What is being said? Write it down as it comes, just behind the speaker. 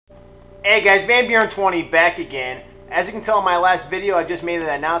Hey guys, VanBjorn20 back again. As you can tell in my last video, I just made an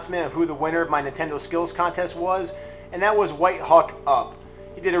announcement of who the winner of my Nintendo Skills Contest was, and that was Whitehawkup.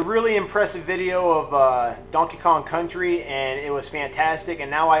 He did a really impressive video of Donkey Kong Country, and it was fantastic, and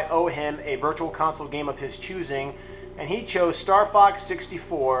now I owe him a virtual console game of his choosing, and he chose Star Fox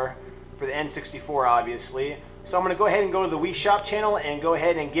 64 for the N64, obviously. So I'm going to go ahead and go to the Wii Shop channel and go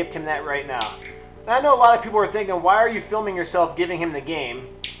ahead and gift him that right now. Now, I know a lot of people are thinking, why are you filming yourself giving him the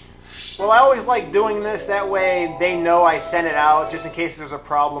game? Well, I always like doing this, that way they know I sent it out, just in case there's a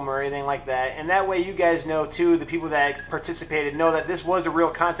problem or anything like that. And that way you guys know, too, the people that participated know that this was a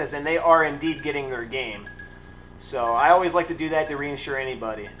real contest and they are indeed getting their game. So I always like to do that to reinsure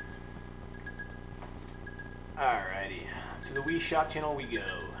anybody. Alrighty, to the Wii Shop channel we go.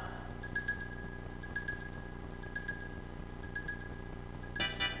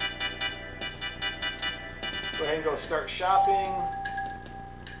 Go ahead and go start shopping.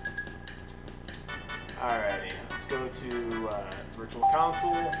 Alrighty, let's go to Virtual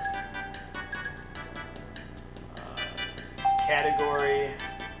Console, Category,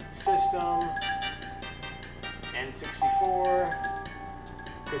 System, N64,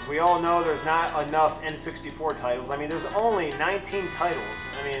 because we all know there's not enough N64 titles. I mean, there's only 19 titles.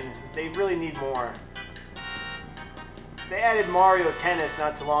 I mean, they really need more. They added Mario Tennis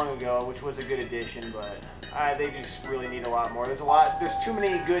not too long ago, which was a good addition, but they just really need a lot more. There's too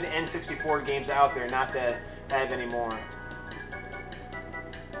many good N64 games out there not to have any more.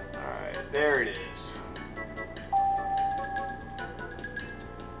 Alright, there it is.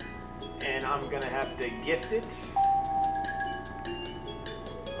 And I'm going to have to gift it.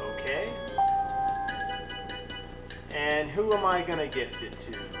 Okay. And who am I going to gift it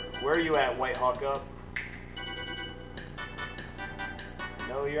to? Where are you at, Whitehawkup?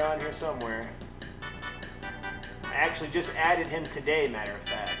 No, you're on here somewhere. I actually just added him today, matter of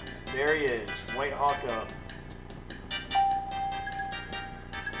fact. There he is, Whitehawkup.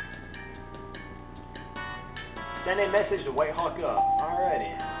 Send a message to Whitehawkup.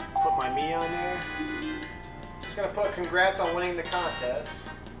 Alrighty. Put my me on there. Just gonna put congrats on winning the contest.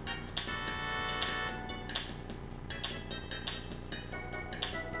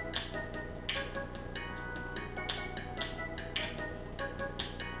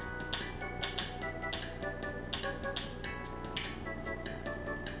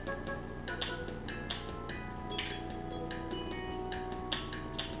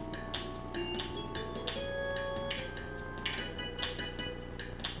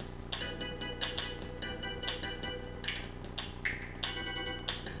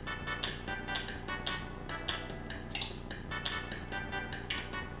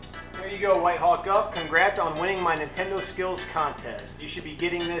 There you go, Whitehawkup. Congrats on winning my Nintendo Skills Contest. You should be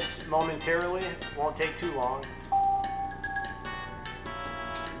getting this momentarily. It won't take too long.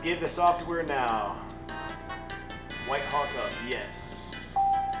 Give the software now. Whitehawkup, yes.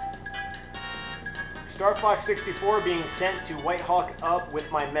 Star Fox 64 being sent to Whitehawkup with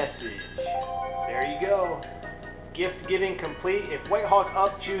my message. There you go. Gift giving complete. If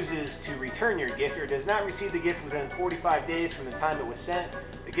Whitehawkup chooses to return your gift or does not receive the gift within 45 days from the time it was sent,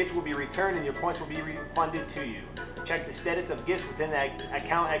 the gift will be returned and your points will be refunded to you. Check the status of gifts within that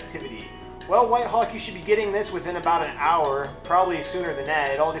account activity. Well, Whitehawk, you should be getting this within about an hour, probably sooner than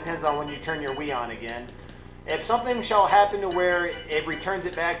that. It all depends on when you turn your Wii on again. If something shall happen to where it returns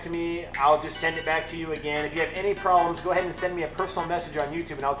it back to me, I'll just send it back to you again. If you have any problems, go ahead and send me a personal message on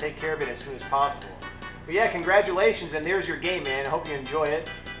YouTube and I'll take care of it as soon as possible. But yeah, congratulations, and there's your game, man. I hope you enjoy it.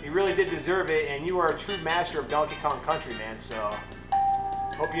 You really did deserve it, and you are a true master of Donkey Kong Country, man, so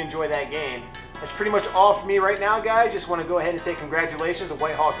hope you enjoy that game. That's pretty much all for me right now, guys. Just want to go ahead and say congratulations to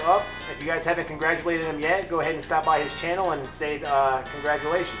Whitehawkup. If you guys haven't congratulated him yet, go ahead and stop by his channel and say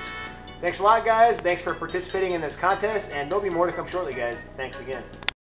congratulations. Thanks a lot, guys. Thanks for participating in this contest, and there'll be more to come shortly, guys. Thanks again.